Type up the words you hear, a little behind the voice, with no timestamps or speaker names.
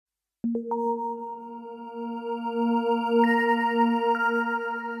If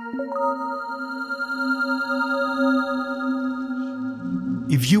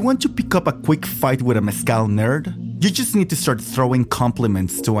you want to pick up a quick fight with a mezcal nerd, you just need to start throwing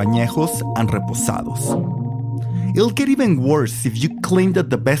compliments to añejos and reposados. It'll get even worse if you claim that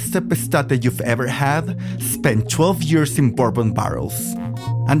the best Tepextate you've ever had spent 12 years in bourbon barrels,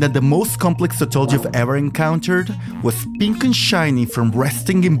 and that the most complex sotol you've ever encountered was pink and shiny from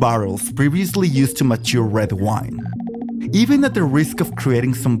resting in barrels previously used to mature red wine. Even at the risk of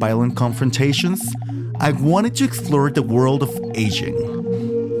creating some violent confrontations, I wanted to explore the world of aging.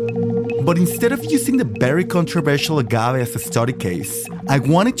 But instead of using the very controversial agave as a study case, I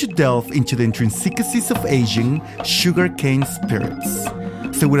wanted to delve into the intricacies of aging sugarcane spirits.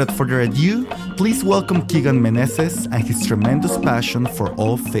 So without further ado, please welcome Keegan Meneses and his tremendous passion for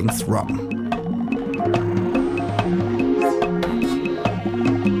all things rum.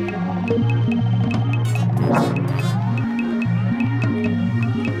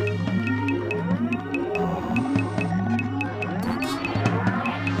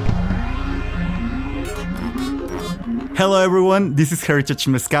 Hello everyone, this is Heritage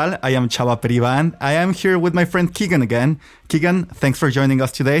Mezcal. I am Chava Periban. I am here with my friend Keegan again. Keegan, thanks for joining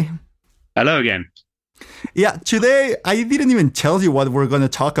us today. Hello again. Yeah, today I didn't even tell you what we're going to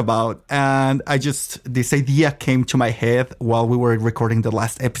talk about, and this idea came to my head while we were recording the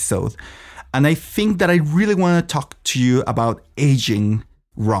last episode. And I think that I really want to talk to you about aging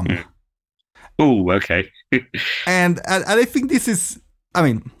rum. Oh, okay. and I think this is,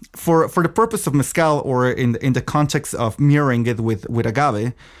 for the purpose of mezcal, or in the context of mirroring it with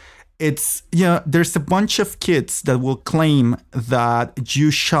agave, it's, there's a bunch of kids that will claim that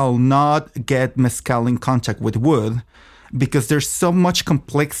you shall not get mezcal in contact with wood because there's so much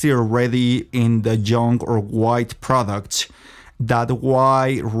complexity already in the young or white product that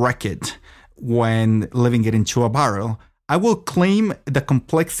why wreck it when leaving it into a barrel. I will claim the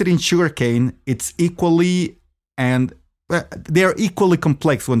complexity in sugarcane, it's equally, and they are equally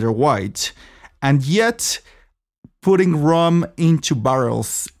complex when they're white, and yet putting rum into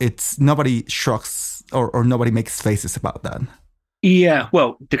barrels, it's nobody shrugs or nobody makes faces about that. Yeah,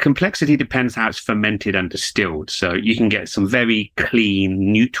 well, the complexity depends how it's fermented and distilled. So you can get some very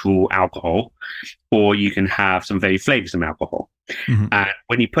clean, neutral alcohol, or you can have some very flavoursome alcohol. Mm-hmm. And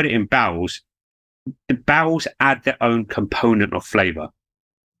when you put it in barrels, the barrels add their own component of flavour.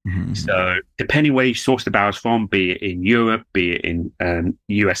 Mm-hmm. So depending where you source the barrels from, be it in Europe, be it in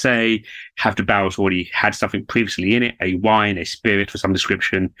USA, have the barrels already had something previously in it, a wine, a spirit of some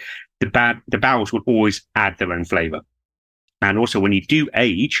description, the barrels will always add their own flavour. And also when you do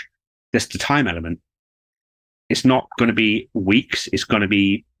age, there's the time element. It's not going to be weeks, it's going to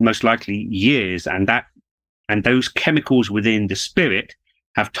be most likely years, and those chemicals within the spirit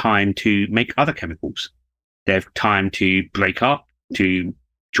have time to make other chemicals. They have time to break up, to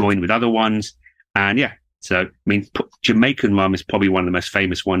join with other ones. And Jamaican rum is probably one of the most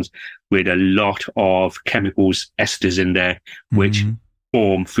famous ones with a lot of chemicals, esters in there, which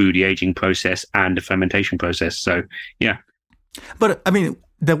form through the aging process and the fermentation process. So, yeah. But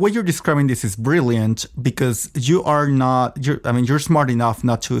the way you're describing this is brilliant because you're smart enough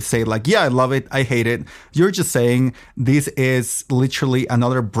not to say like, yeah, I love it, I hate it. You're just saying this is literally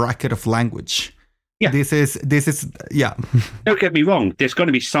another bracket of language. Yeah. This is. Don't get me wrong. There's going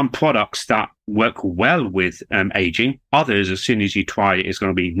to be some products that work well with aging. Others, as soon as you try it, it's going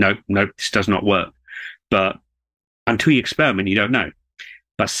to be, nope, this does not work. But until you experiment, you don't know.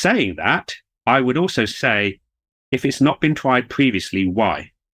 But saying that, I would also say, if it's not been tried previously, why?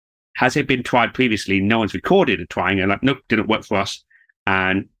 Has it been tried previously? No one's recorded it trying it. Like, nope, didn't work for us.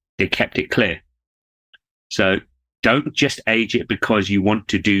 And they kept it clear. So don't just age it because you want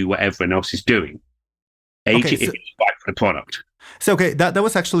to do what everyone else is doing. Age it if it's right for the product. So, that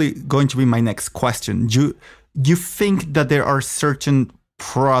was actually going to be my next question. You think that there are certain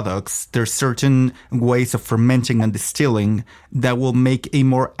products, there's certain ways of fermenting and distilling that will make a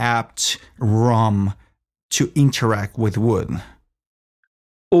more apt rum to interact with wood?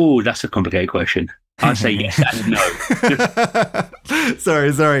 Oh, that's a complicated question. I'd say yes and no.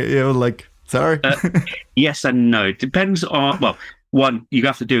 Sorry. Sorry. Yes and no. Depends on, one, you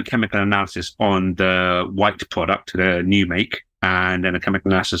have to do a chemical analysis on the white product, the new make, and then a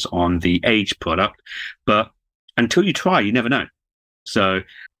chemical analysis on the aged product. But until you try, you never know. So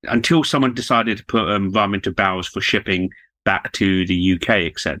until someone decided to put rum into barrels for shipping back to the UK,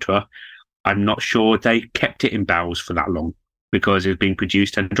 etc., I'm not sure they kept it in barrels for that long because it was being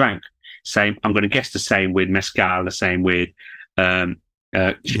produced and drank. Same, I'm going to guess the same with mezcal, the same with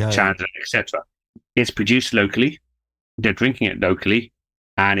Chandler, etc. It's produced locally. They're drinking it locally.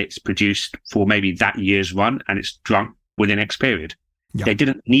 and it's produced for maybe that year's run, and it's drunk within X period. Yeah. They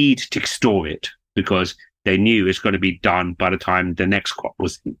didn't need to store it because they knew it's going to be done by the time the next crop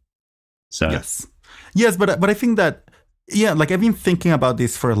was in. So yes, but I think that like I've been thinking about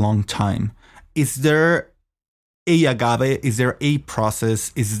this for a long time. Is there a agave? Is there a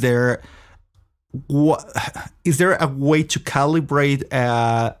process? Is there a way to calibrate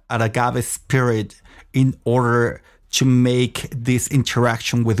an agave spirit in order to make this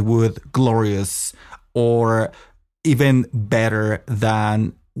interaction with wood glorious, or even better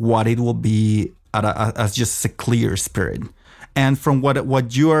than what it will be as just a clear spirit? And from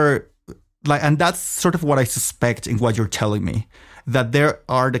what you're like, and that's sort of what I suspect in what you're telling me, that there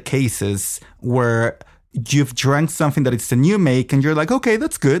are the cases where you've drank something that it's a new make and you're like, okay,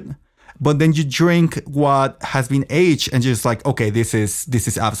 that's good. But then you drink what has been aged and you're just like, okay, this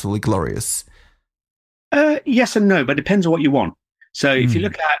is absolutely glorious. Yes and no, but it depends on what you want. So if you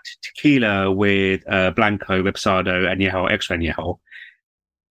look at tequila with Blanco, Reposado, Añejo, Extra Añejo,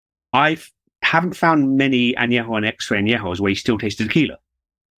 I haven't found many Añejo and Extra Añejos where you still taste the tequila.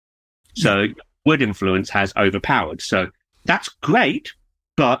 So wood influence has overpowered. So that's great,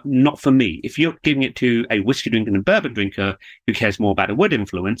 but not for me. If you're giving it to a whiskey drinker and a bourbon drinker who cares more about the wood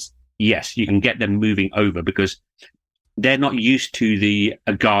influence, yes, you can get them moving over because they're not used to the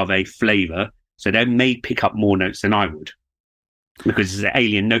agave flavor. So they may pick up more notes than I would because it's an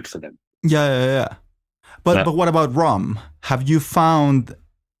alien note for them. Yeah. But what about rum? Have you found,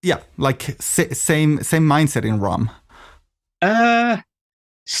 like same mindset in rum?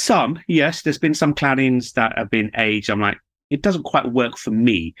 Some, yes. There's been some cloudings that have been aged. I'm like, it doesn't quite work for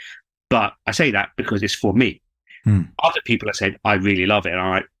me. But I say that because it's for me. Other people have said, I really love it. And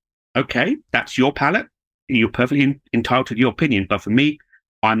I'm like, okay, that's your palate. You're perfectly entitled to your opinion. But for me,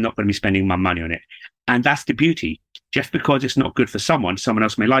 I'm not going to be spending my money on it. And that's the beauty. Just because it's not good for someone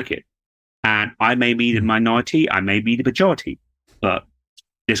else may like it. And I may be the minority, I may be the majority. But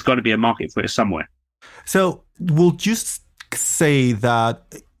there's got to be a market for it somewhere. So we'll just say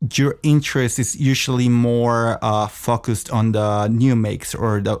that your interest is usually more focused on the new makes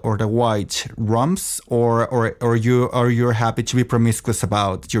or the white rums, or you're happy to be promiscuous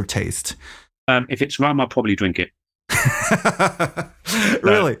about your taste? If it's rum, I'll probably drink it.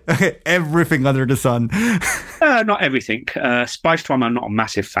 Really? Okay, everything under the sun. Not everything. Spiced rum I'm not a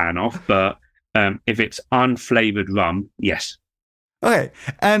massive fan of, but if it's unflavored rum, yes. Okay,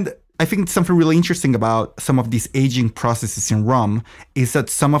 and I think something really interesting about some of these aging processes in rum is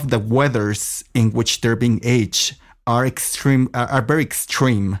that some of the weathers in which they're being aged are very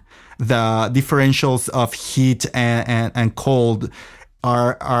extreme. The differentials of heat and cold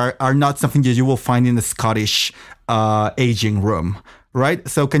are not something that you will find in the Scottish aging room, right?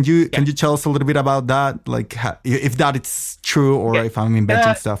 So can you tell us a little bit about that, like if that is true or if I'm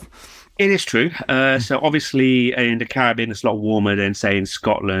inventing stuff? It is true. So obviously in the Caribbean, it's a lot warmer than, say, in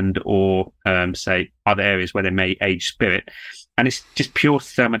Scotland or, say, other areas where they may age spirit. And it's just pure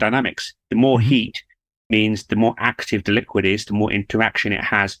thermodynamics. The more heat means the more active the liquid is, the more interaction it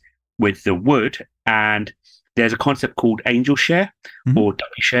has with the wood. And there's a concept called angel share or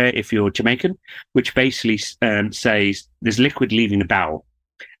duppy share if you're Jamaican, which basically says there's liquid leaving the barrel.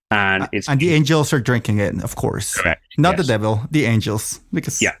 And the angels are drinking it, of course. Correct. Not the devil, the angels.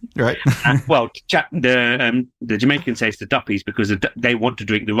 Because right. The Jamaican says the duppies because they want to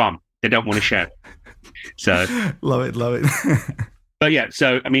drink the rum. They don't want to share it. So love it. But yeah,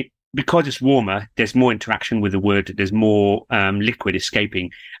 so I mean, because it's warmer, there's more interaction with the wood. There's more liquid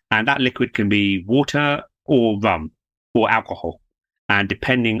escaping, and that liquid can be water or rum or alcohol. And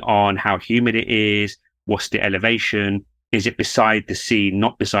depending on how humid it is, what's the elevation. Is it beside the sea,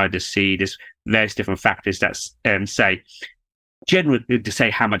 not beside the sea? There's various different factors that generally to say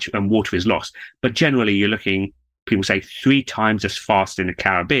how much water is lost. But generally, you're looking, people say 3 times as fast in the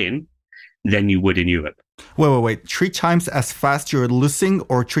Caribbean than you would in Europe. Wait. 3 times as fast you're losing,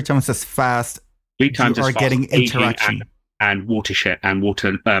 or 3 times as fast 3 times you as are fast getting interaction? And water share and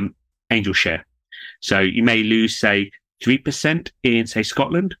water angel share. So you may lose, say, 3% in, say,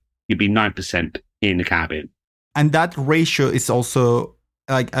 Scotland. You'd be 9% in the Caribbean. And that ratio is also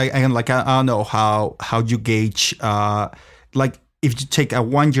like I don't know how you gauge like if you take a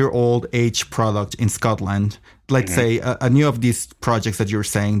 1-year-old aged product in Scotland, let's say a new of these projects that you're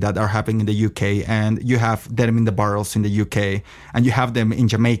saying that are happening in the UK, and you have them in the barrels in the UK and you have them in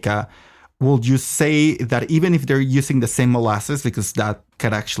Jamaica, would you say that even if they're using the same molasses, because that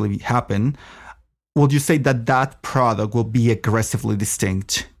could actually happen, would you say that product will be aggressively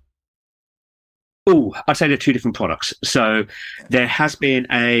distinct? Oh, I'd say they're 2 different products. So there has been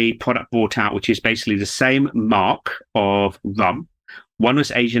a product brought out, which is basically the same mark of rum One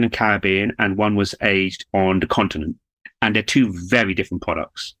was aged in the Caribbean and one was aged on the continent. And they're two very different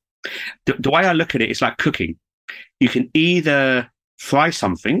products. The way I look at it, it's like cooking. You can either fry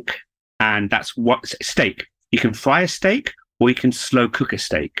something, and that's what steak. You can fry a steak or you can slow cook a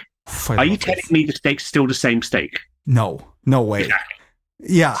steak. Are you telling me the steak's still the same steak? No way. Exactly.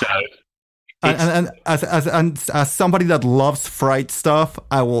 Yeah. So, and as somebody that loves fried stuff,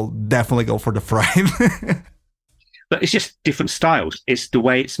 I will definitely go for the fried. But it's just different styles. It's the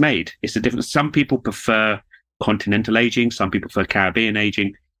way it's made. It's the different. Some people prefer continental aging. Some people prefer Caribbean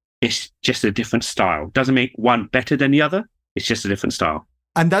aging. It's just a different style. Doesn't make one better than the other. It's just a different style.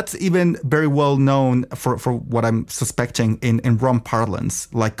 And that's even very well known for what I'm suspecting in rum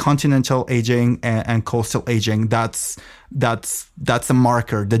parlance, like continental aging and coastal aging. That's a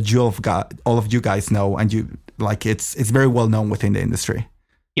marker that all of you guys know, and you like it's very well known within the industry.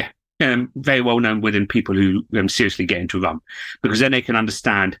 Yeah, very well known within people who seriously get into rum, because then they can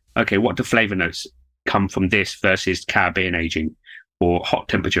understand, okay, what the flavor notes come from this versus Caribbean aging or hot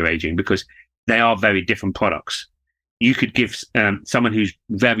temperature aging, because they are very different products. You could give someone who's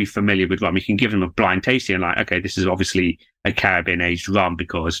very familiar with rum, you can give them a blind tasting and like, okay, this is obviously a Caribbean aged rum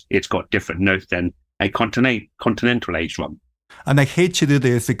because it's got different notes than a continental aged rum. And I hate to do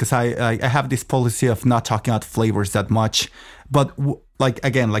this because I have this policy of not talking about flavors that much. But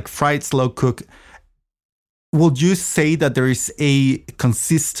like fried, slow cook, would you say that there is a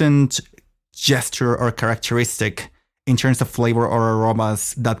consistent gesture or characteristic in terms of flavor or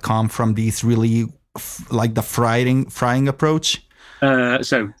aromas that come from these really like the frying approach? No,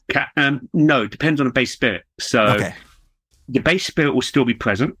 it depends on the base spirit. So okay. The base spirit will still be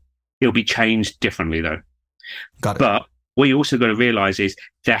present. It'll be changed differently though. Got it. But what you also got to realize is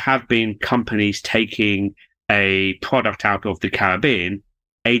there have been companies taking a product out of the Caribbean,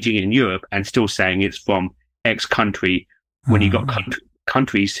 aging in Europe, and still saying it's from X country when you got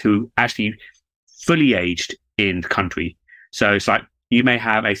countries who actually fully aged in the country. So it's like you may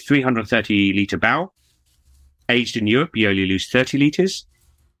have a 330 litre barrel. Aged in Europe, you only lose 30 litres.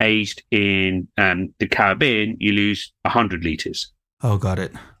 Aged in the Caribbean, you lose 100 litres. Oh, got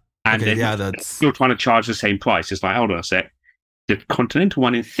it. And okay, then that's still trying to charge the same price. It's like, hold on a sec. The continental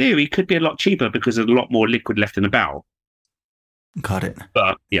one, in theory, could be a lot cheaper because there's a lot more liquid left in the barrel. Got it.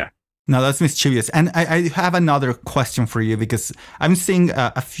 But yeah. No, that's mischievous. And I have another question for you because I'm seeing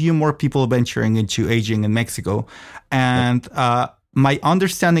a few more people venturing into aging in Mexico. And my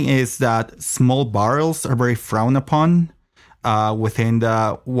understanding is that small barrels are very frowned upon within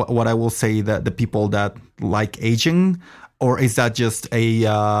what I will say the people that like aging. Or is that just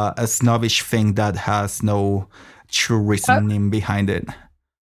a snobbish thing that has no true reasoning behind it?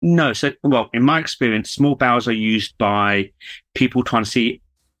 No. So, well, in my experience, small barrels are used by people trying to see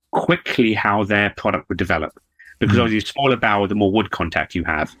quickly how their product would develop. Because obviously, the smaller barrel, the more wood contact you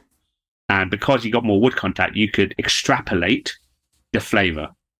have. And because you got more wood contact, you could extrapolate the flavor.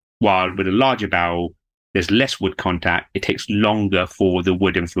 While with a larger barrel, there's less wood contact. It takes longer for the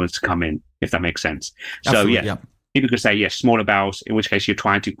wood influence to come in, if that makes sense. Absolutely, so, yeah. People could say, yes, smaller barrels, in which case you're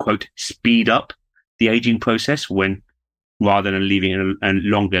trying to, quote, speed up the aging process when rather than leaving it a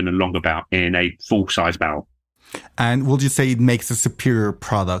longer barrel in a full-size barrel. And would you say it makes a superior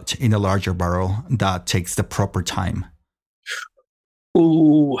product in a larger barrel that takes the proper time?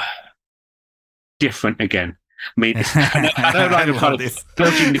 Ooh, different again. I mean, I don't like kind of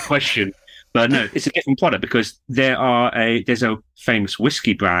dodging the question, but no, it's a different product because there's a famous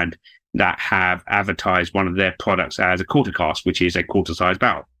whiskey brand that have advertised one of their products as a quarter cask, which is a quarter-size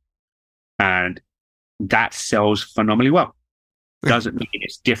barrel. And that sells phenomenally well. Doesn't mean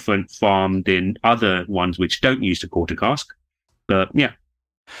it's different from the other ones which don't use the quarter cask. But, yeah.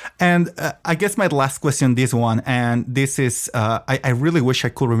 And I guess my last question, this one, and this is, I really wish I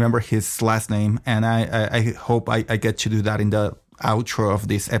could remember his last name, and I hope I get to do that in the outro of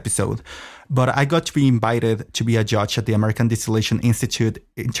this episode. But I got to be invited to be a judge at the American Distillation Institute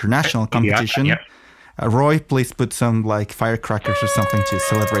International Competition. Yeah. Roy, please put some like firecrackers or something to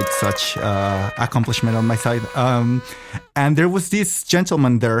celebrate such accomplishment on my side. And there was this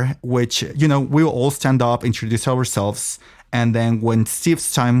gentleman there, which, you know, we will all stand up, introduce ourselves. And then when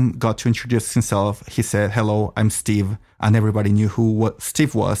Steve's time got to introduce himself, he said, "Hello, I'm Steve." And everybody knew who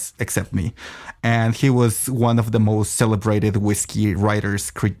Steve was except me. And he was one of the most celebrated whiskey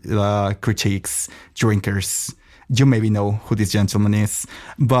writers, critiques, drinkers. You maybe know who this gentleman is.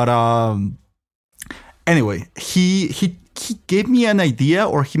 But anyway, he gave me an idea,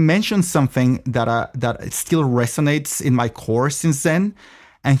 or he mentioned something that still resonates in my core since then.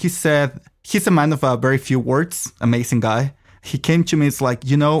 And he said, he's a man of very few words, amazing guy. He came to me, it's like,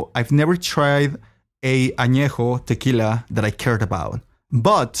 you know, I've never tried a añejo tequila that I cared about.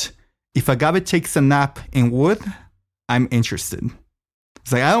 But if agave takes a nap in wood, I'm interested.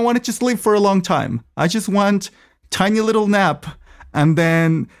 It's like, I don't want it to just live for a long time. I just want tiny little nap. And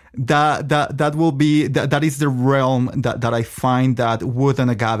then that will be, that is the realm that I find that wood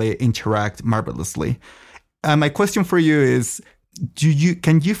and agave interact marvelously. My question for you is,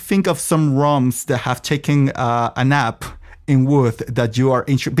 can you think of some rums that have taken a nap in wood that you are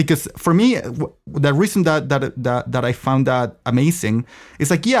interested? Because for me, the reason that I found that amazing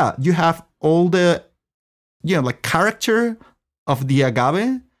is like, yeah, you have all the, like character of the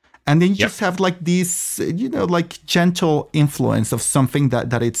agave, and then you just have like this, like gentle influence of something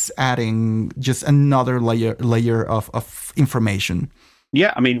that it's adding just another layer of information.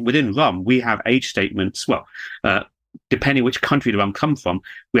 Yeah, I mean, within rum, we have age statements. Well, depending which country the rum comes from,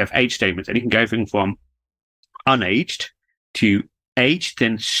 we have age statements, and you can go from unaged to aged,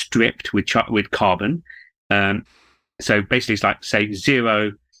 then stripped with carbon. So basically, it's like say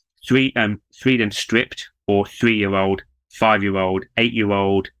 0, 3, 3 then stripped, or 3-year-old, 5-year-old,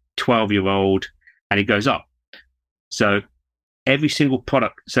 8-year-old, 12-year-old, and it goes up. So every single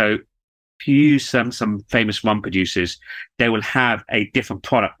product. So if you use some famous rum producers, they will have a different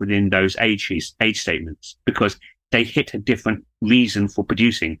product within those age statements because they hit a different reason for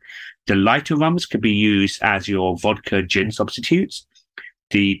producing. The lighter rums could be used as your vodka gin substitutes.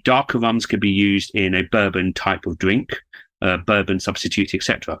 The darker rums could be used in a bourbon type of drink, bourbon substitute,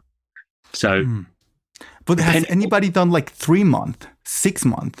 etc. So, but has anybody done like 3 month, 6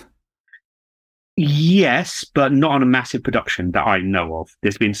 month? Yes, but not on a massive production that I know of.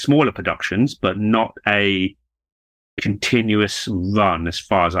 There's been smaller productions, but not a continuous run as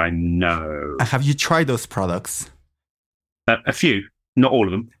far as I know. Have you tried those products? A few, not all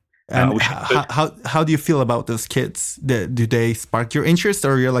of them. And how do you feel about those kits? Do they spark your interest,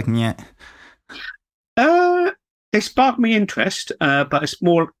 or you're like, yeah? They spark me interest, but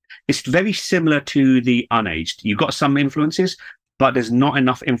it's very similar to the unaged. You've got some influences, but there's not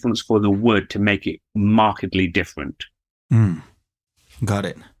enough influence for the wood to make it markedly different. Got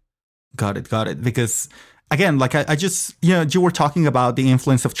it. Because again, like I just, you were talking about the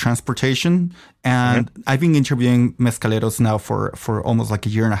influence of transportation, and I've been interviewing mezcaleros now for almost like a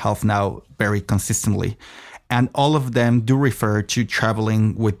year and a half now, very consistently. And all of them do refer to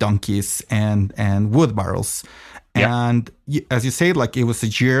traveling with donkeys and wood barrels. And as you say, like it was a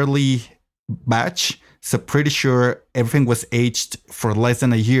yearly batch. So pretty sure everything was aged for less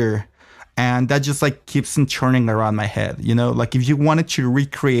than a year. And that just like keeps on churning around my head. Like if you wanted to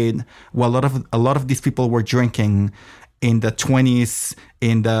recreate what a lot of these people were drinking in the 20s,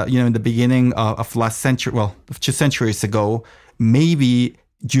 in the beginning of last century, well, 2 centuries ago, maybe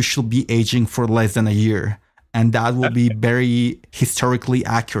you should be aging for less than a year. And that will be very historically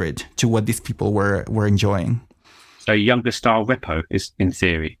accurate to what these people were enjoying. So younger style repo is in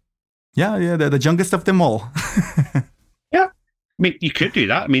theory. Yeah, the youngest of them all. Yeah. I mean, you could do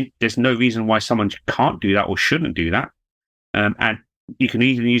that. I mean, there's no reason why someone can't do that or shouldn't do that. And you can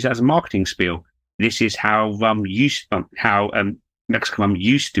even use that as a marketing spiel. This is how Mexican rum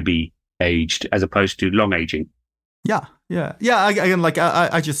used to be aged as opposed to long aging. Yeah. Again, like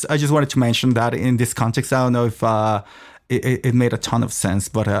I just wanted to mention that in this context. I don't know if it made a ton of sense,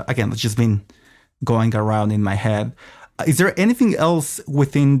 but again, it's just been going around in my head. Is there anything else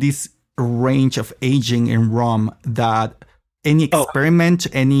within this range of aging in rum that any experiment,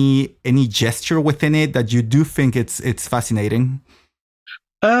 any gesture within it that you do think it's fascinating?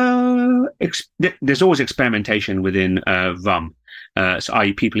 There's always experimentation within rum.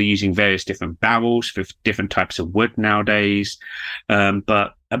 So people are using various different barrels for different types of wood nowadays.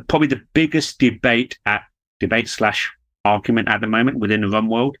 But probably the biggest debate / argument at the moment within the rum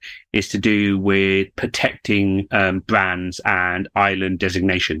world is to do with protecting brands and island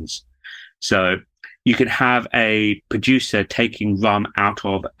designations. So you can have a producer taking rum out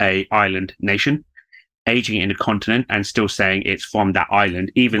of a island nation, aging it in a continent, and still saying it's from that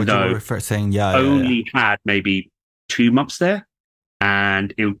island, even though only had maybe 2 months there,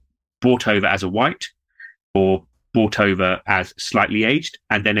 and it brought over as a white or brought over as slightly aged,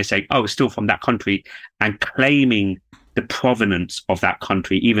 and then they say, oh, it's still from that country, and claiming the provenance of that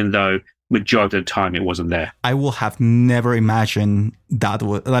country, even though majority of the time it wasn't there. I will have never imagined that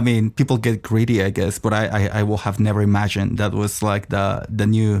was, I mean, people get greedy, I guess, but I will have never imagined that was like the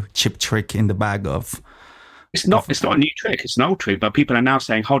new cheap trick in the bag of... It's not a new trick, it's an old trick, but people are now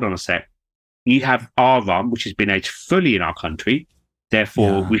saying, hold on a sec, you have our rum, which has been aged fully in our country,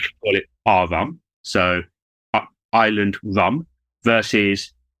 therefore we should call it our rum, so island rum,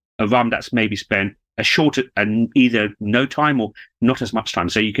 versus a rum that's maybe spent a shorter and either no time or not as much time.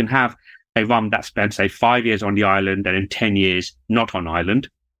 So you can have a rum that spent, say, 5 years on the island and then 10 years not on island,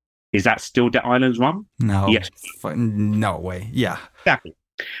 is that still the island's rum? No. Yes. No way. Yeah. Exactly.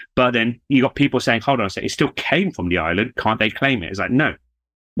 But then you got people saying, hold on a second, it still came from the island. Can't they claim it? It's like, no.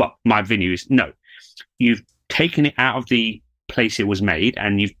 Well, my view is no. You've taken it out of the place it was made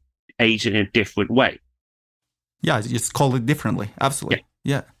and you've aged it in a different way. Yeah, just call it differently. Absolutely.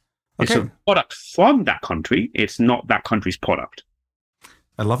 Yeah. Okay. It's a product from that country. It's not that country's product.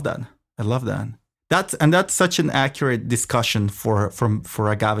 I love that. That's such an accurate discussion for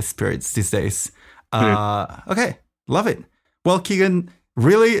agave spirits these days. Okay, love it. Well, Keegan,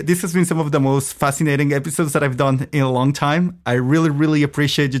 really, this has been some of the most fascinating episodes that I've done in a long time. I really, really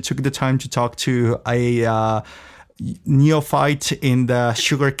appreciate you took the time to talk to a neophyte in the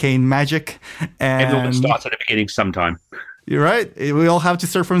sugarcane magic. And everyone starts at the beginning sometime. You're right. We all have to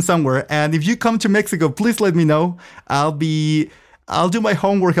start from somewhere. And if you come to Mexico, please let me know. I'll do my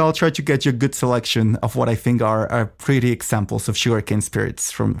homework. I'll try to get you a good selection of what I think are pretty examples of sugarcane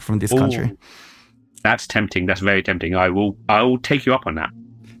spirits from this country. That's tempting. That's very tempting. I will take you up on that.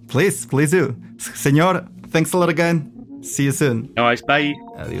 Please do. Señor, thanks a lot again. See you soon. No worries. Bye.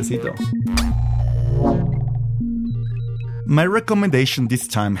 Adiosito. My recommendation this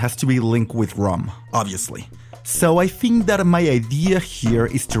time has to be linked with rum, obviously. So I think that my idea here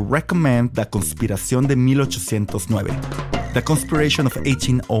is to recommend La Conspiración de 1809, the conspiration of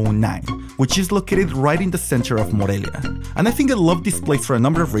 1809, which is located right in the center of Morelia. And I think I love this place for a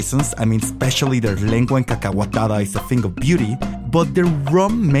number of reasons. I mean, especially their lengua encacahuatada is a thing of beauty, but their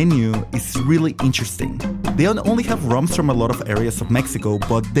rum menu is really interesting. They don't only have rums from a lot of areas of Mexico,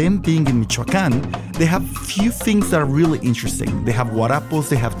 but them being in Michoacan, they have few things that are really interesting. They have guarapos,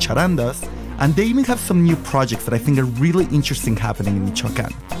 they have charandas, and they even have some new projects that I think are really interesting happening in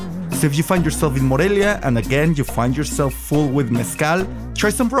Michoacan. So if you find yourself in Morelia, and again, you find yourself full with mezcal,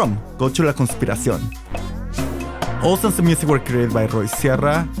 try some rum. Go to La Conspiración. All songs and music were created by Roy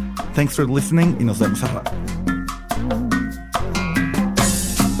Sierra. Thanks for listening y nos vemos al rato.